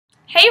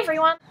Hey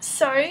everyone!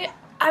 So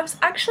I was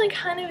actually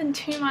kind of in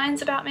two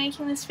minds about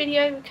making this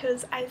video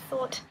because I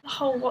thought the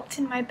whole what's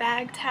in my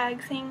bag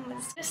tag thing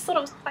was just sort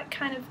of like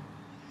kind of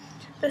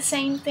the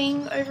same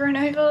thing over and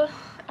over.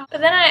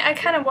 But then I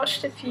kind of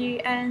watched a few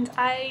and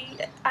I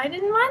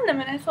didn't mind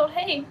them, and I thought,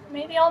 hey,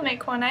 maybe I'll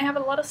make one. I have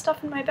a lot of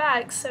stuff in my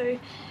bag, so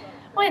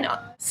why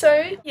not?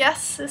 So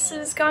yes, this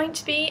is going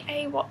to be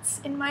a what's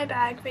in my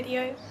bag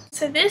video.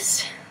 So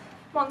this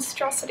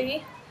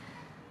monstrosity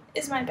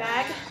is my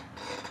bag.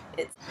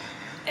 It's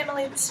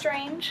Emily the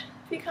Strange,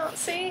 if you can't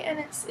see, and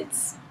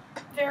it's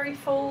very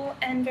full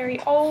and very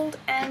old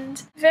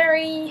and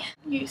very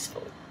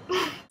useful.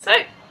 So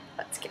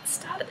let's get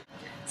started.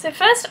 So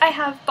first I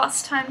have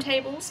bus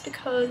timetables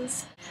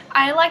because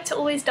I like to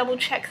always double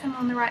check them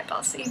on the right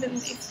bus, even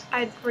if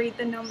I read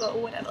the number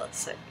or whatever.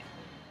 So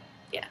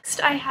yeah.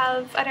 Next I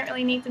don't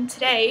really need them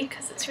today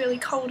because it's really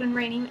cold and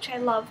rainy, which I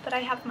love, but I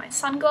have my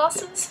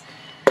sunglasses.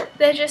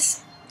 They're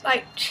just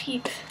like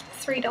cheap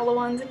 $3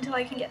 ones until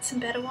I can get some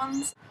better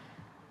ones.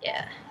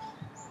 Yeah,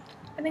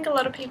 I think a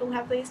lot of people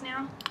have these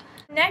now.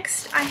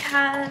 Next I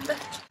have,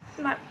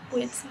 might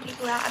weird some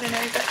people out, I don't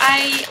know, but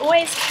I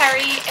always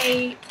carry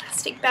a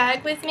plastic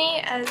bag with me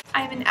as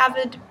I'm an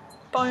avid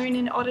bone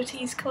and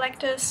oddities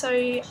collector, so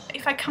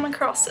if I come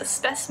across a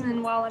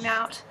specimen while I'm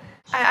out,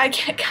 I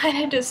get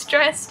kind of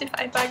distressed if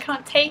I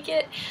can't take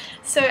it,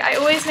 so I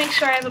always make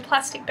sure I have a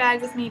plastic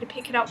bag with me to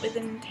pick it up with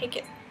and take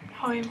it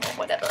home or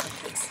whatever.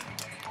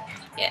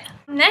 Yeah.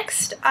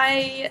 Next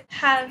I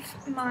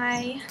have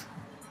my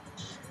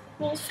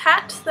wolf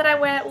hat that I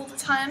wear all the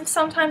time.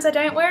 Sometimes I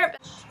don't wear it,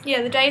 but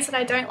yeah, the days that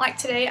I don't like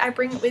today, I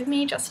bring it with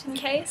me just in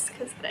case,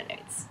 because I don't know,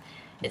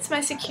 it's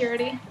my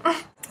security.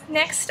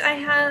 Next I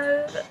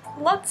have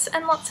lots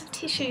and lots of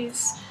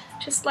tissues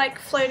just like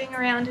floating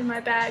around in my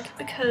bag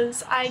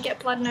because I get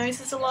blood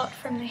noses a lot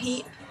from the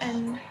heat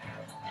and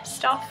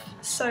stuff,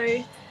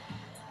 so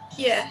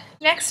yeah.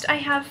 Next I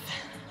have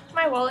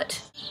my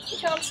wallet. You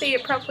can't see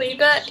it properly,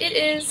 but it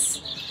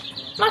is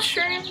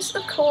mushrooms,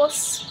 of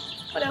course.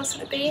 What else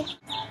would it be?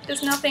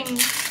 There's nothing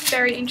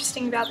very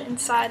interesting about the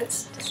inside,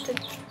 it's just a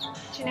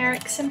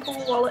generic simple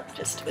wallet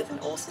just with an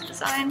awesome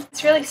design.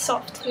 It's really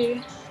soft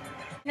too.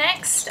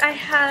 Next I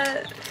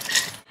have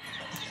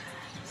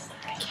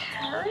a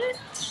carrot.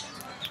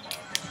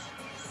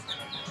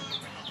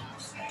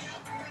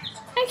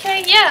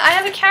 Okay, yeah, I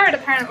have a carrot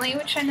apparently,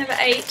 which I never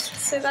ate,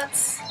 so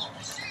that's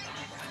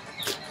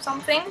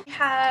something. I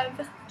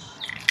have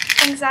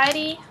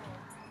anxiety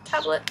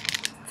tablet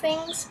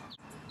things.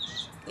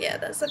 Yeah,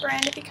 that's the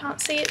brand if you can't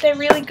see it. They're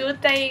really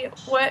good, they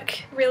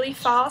work really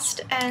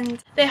fast,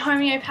 and they're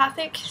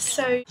homeopathic,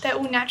 so they're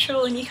all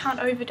natural and you can't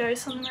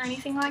overdose on them or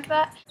anything like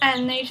that.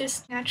 And they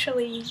just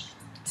naturally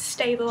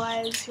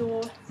stabilize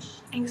your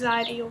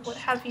anxiety or what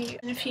have you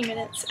in a few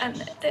minutes,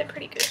 and they're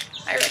pretty good.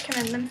 I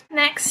recommend them.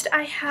 Next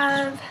I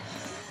have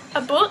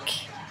a book.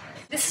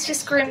 This is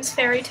just Grimm's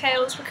Fairy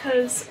Tales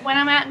because when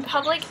I'm out in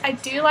public I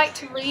do like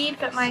to read,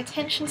 but my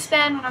attention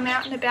span when I'm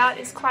out and about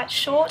is quite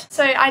short,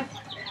 so I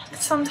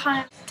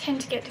sometimes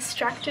tend to get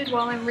distracted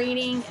while I'm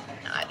reading.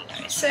 I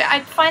don't know, so I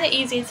find it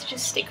easier to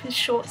just stick with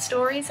short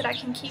stories that I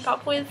can keep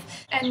up with,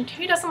 and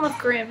who doesn't love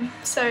Grimm?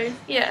 So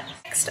yeah.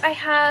 Next I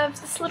have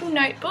this little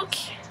notebook.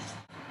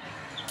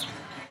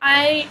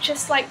 I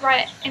just like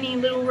write any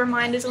little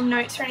reminders or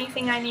notes or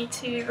anything I need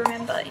to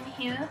remember in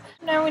here.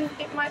 When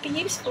it might be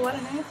useful, I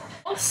don't know.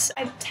 Of course,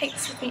 I take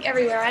this with me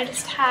everywhere. I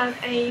just have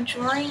a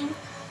drawing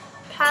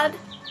pad.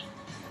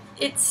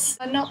 It's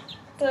not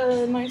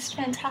the most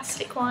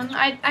fantastic one.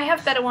 I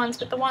have better ones,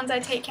 but the ones I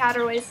take out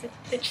are always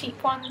the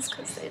cheap ones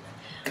because they're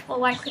more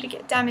likely to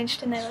get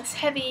damaged and they're less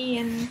heavy,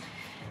 and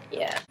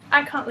yeah,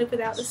 I can't live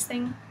without this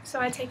thing, so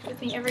I take it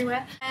with me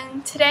everywhere.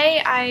 And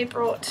today I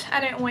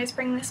don't always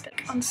bring this, but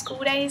on school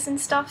days and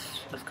stuff,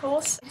 of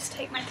course, I just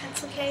take my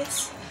pencil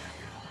case.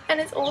 And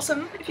it's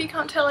awesome. If you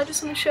can't tell, I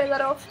just want to show that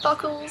off.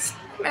 Buckles,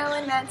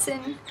 Marilyn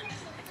Manson,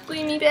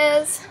 Gloomy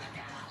Bears.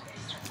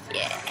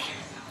 Yeah,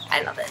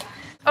 I love it.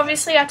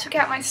 Obviously I took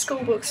out my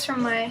school books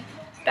from my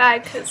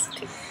bag because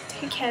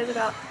who cares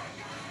about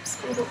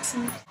school books,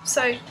 and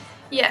so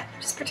yeah,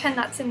 just pretend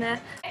that's in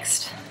there.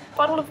 Next,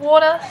 bottle of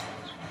water.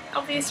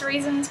 Obvious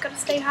reasons, gotta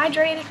stay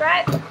hydrated,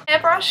 right?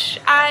 Hairbrush,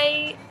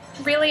 I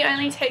really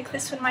only take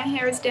this when my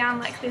hair is down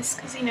like this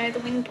because, you know, the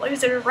wind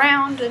blows it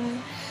around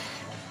and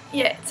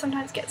yeah, it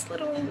sometimes gets a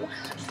little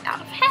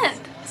out of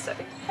hand, so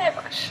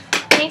hairbrush.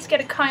 I need to get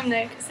a comb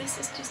though because this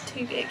is just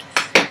too big.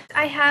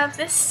 I have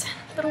this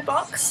little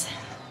box,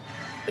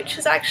 which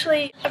was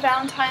actually a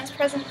Valentine's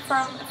present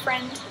from a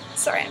friend.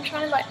 Sorry, I'm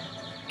trying to like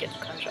get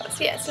the contrast.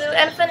 Yeah, it's a little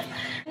elephant.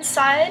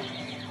 Inside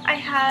I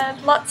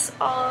have lots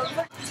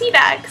of tea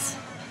bags.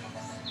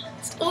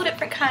 It's all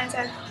different kinds.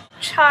 I have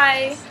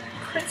chai,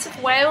 Prince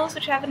of Wales,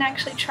 which I haven't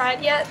actually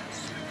tried yet.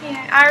 You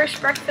know, Irish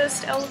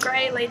breakfast, Earl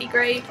Grey, Lady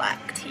Grey,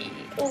 black tea,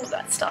 all of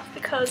that stuff,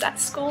 because at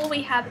school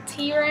we have a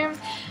tea room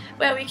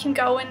where we can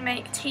go and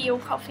make tea or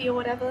coffee or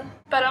whatever.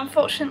 But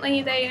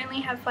unfortunately they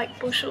only have like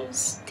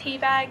Bushels tea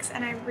bags,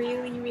 and I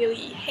really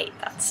hate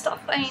that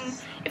stuff. I mean,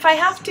 if I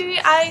have to,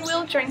 I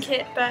will drink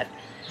it, but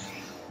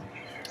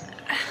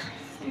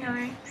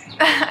No.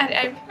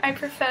 I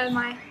prefer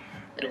my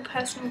little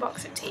personal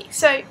box of tea.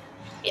 So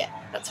yeah,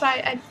 that's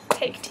why I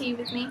take tea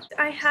with me.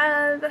 I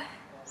have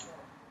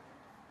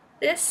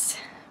this,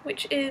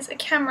 which is a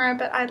camera,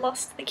 but I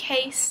lost the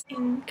case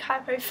in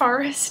Kaipo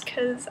Forest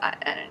because I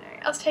don't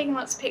know, I was taking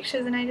lots of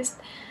pictures and I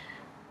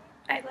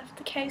left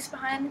the case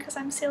behind because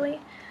I'm silly.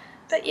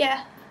 But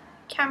yeah,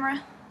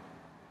 camera.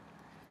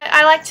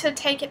 I like to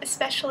take it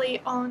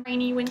especially on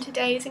rainy winter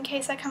days in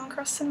case I come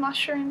across some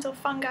mushrooms or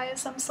fungi of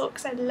some sort,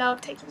 because I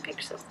love taking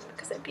pictures of them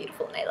because they're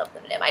beautiful and I love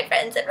them and they're my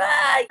friends. And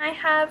I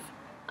have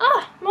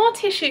more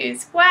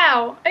tissues.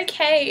 Wow,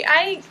 okay.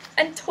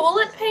 And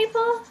toilet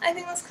paper? I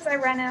think that's because I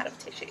ran out of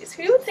tissues.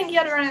 Who would think you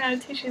had to run out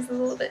of tissues with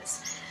all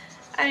this?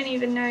 I don't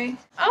even know.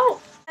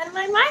 Oh, and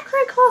my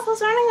microcloth, I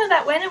was wondering where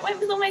that went. It went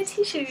with all my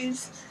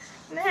tissues.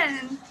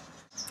 Man.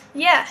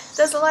 Yeah,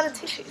 there's a lot of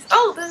tissues.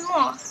 Oh, there's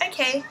more.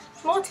 Okay,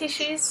 more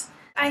tissues.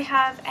 I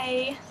have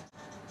a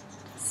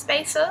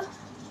spacer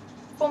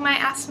for my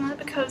asthma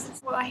because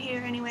it's what I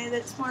hear anyway, that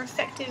it's more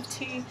effective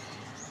to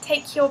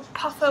take your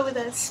puffer with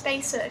a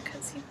spacer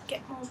because you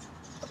get more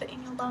of it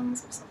in your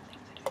lungs or something.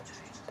 I don't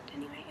know. But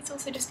anyway, it's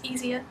also just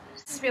easier.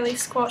 This is really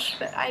squash,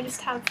 but I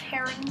just have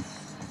heron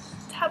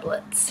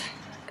tablets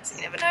because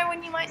you never know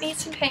when you might need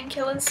some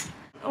painkillers.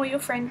 Or your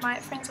friend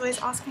might. Friends always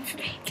ask me for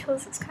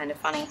painkillers, it's kind of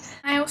funny.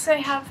 I also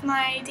have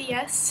my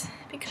DS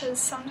because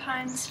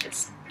sometimes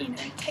just, you know,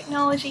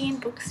 technology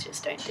and books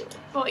just don't do it.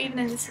 Well, even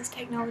though this is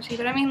technology,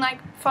 but I mean like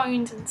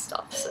phones and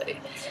stuff. So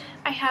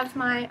I have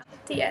my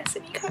DS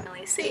and you can't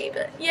really see,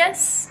 but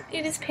yes,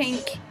 it is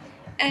pink.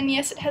 And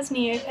yes, it has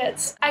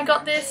Neopets. I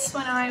got this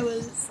when I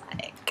was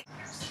like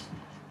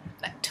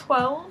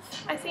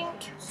 12, I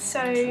think.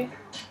 So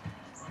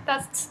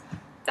that's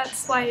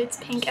why it's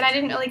pink, and I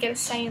didn't really get a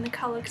say in the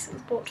colour because it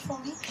was bought for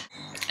me.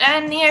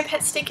 And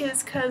Neopet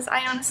stickers because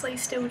I honestly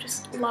still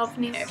just love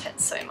Neopets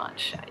so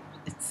much.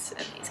 It's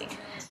amazing.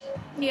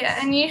 Yeah,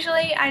 and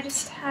usually I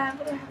just have,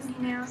 what do I have in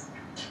here now?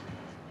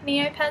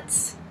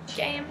 Neopets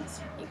games.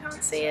 You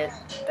can't see it,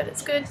 but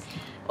it's good.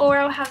 Or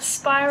I'll have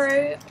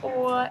Spyro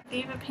or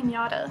Viva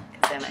Pinata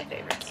because they're my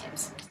favourite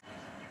games.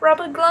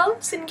 Rubber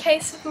gloves in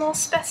case of more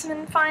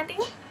specimen finding.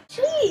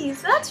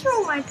 Jeez, that's where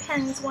all my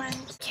pens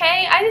went.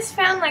 Okay, I just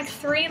found like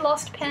 3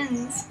 lost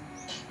pens.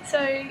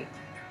 So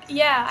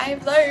yeah, I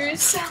have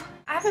those.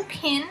 I have a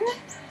pin.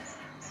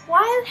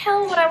 Why the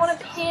hell would I want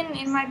a pin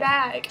in my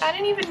bag? I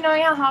don't even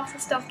know how half the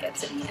stuff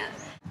gets in here.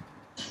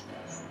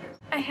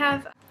 I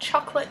have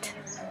chocolate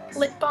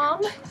lip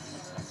balm.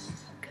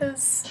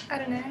 Because, I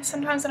don't know,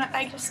 sometimes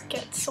I just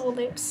get sore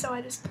lips, so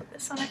I just put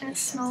this on it and it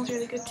smells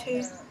really good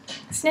too.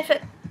 Sniff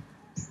it.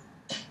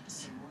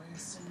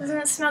 Doesn't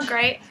it smell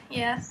great?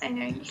 Yeah, I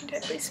know, you can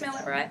totally smell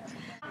it, right?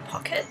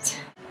 Pocket.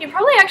 You're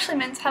probably actually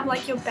meant to have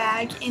like your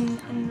bag in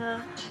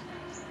the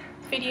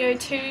video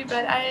too,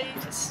 but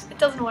it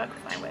doesn't work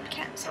with my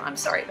webcam, so I'm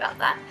sorry about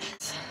that.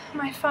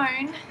 My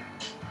phone,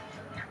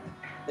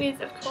 with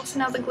of course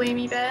another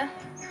Gloomy Bear.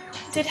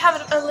 Did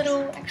have a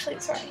little, actually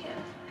it's right here,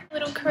 a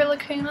little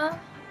Korilakuma.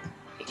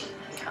 You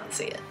can't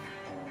see it.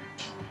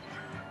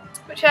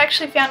 Which I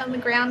actually found on the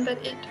ground,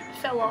 but it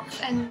fell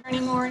off and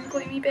anymore, and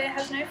Gloomy Bear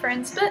has no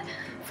friends. But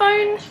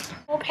phone,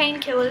 more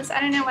painkillers. I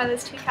don't know why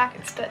there's 2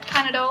 packets, but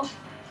Panadol.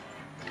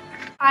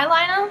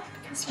 Eyeliner,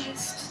 because you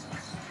just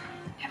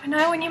never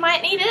know when you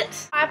might need it.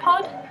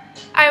 iPod.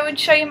 I would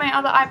show you my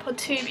other iPod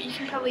too, but you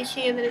can probably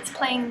hear that it's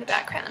playing in the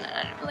background and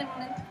I don't really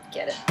want to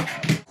get it.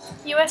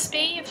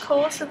 USB, of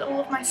course, with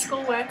all of my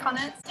schoolwork on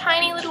it.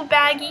 Tiny little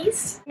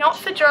baggies. Not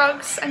for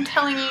drugs, I'm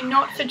telling you,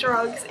 not for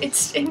drugs.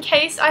 It's in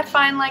case I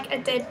find like a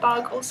dead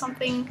bug or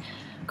something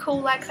cool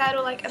like that,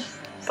 or like a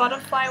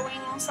butterfly wing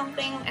or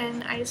something,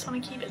 and I just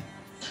want to keep it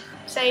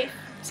safe.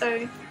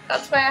 So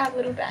that's why I have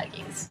little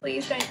baggies.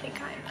 Please don't think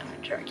I'm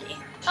a druggie.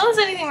 Oh, there's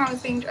anything wrong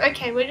with being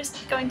okay, we're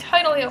just going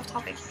totally off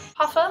topic.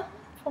 Puffer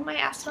for my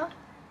asthma,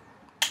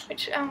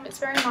 which is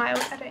very mild.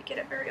 I don't get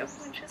it very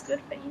often, which is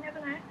good, but you never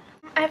know.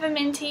 I have a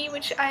Minty,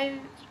 which I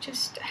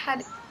just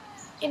had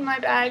in my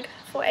bag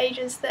for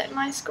ages that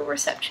my school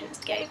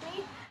receptionist gave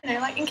me. You know,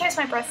 like in case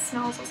my breath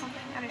smells or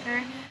something, I don't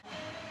know.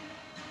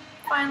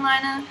 Fine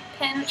liner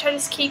pen, which I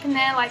just keep in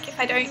there, like if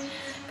I don't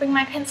bring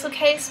my pencil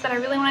case but I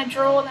really want to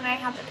draw, then I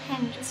have a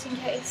pen just in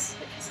case,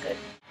 which is good.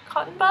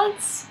 Cotton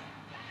buds,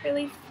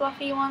 really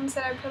fluffy ones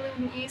that I probably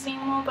wouldn't use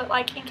anymore, but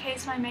like in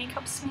case my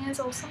makeup smears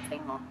or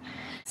something.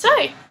 So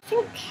I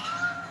think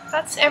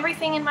that's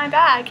everything in my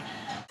bag.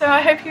 So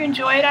I hope you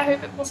enjoyed. I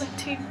hope it wasn't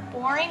too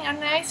boring. I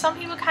don't know, some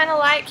people kind of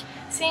like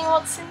seeing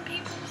what's in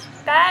people's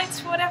bags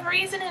for whatever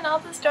reason and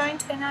others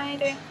don't, and I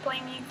don't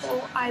blame you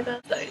for either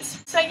of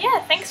those. So yeah,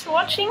 thanks for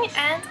watching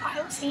and I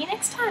will see you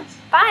next time.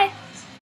 Bye!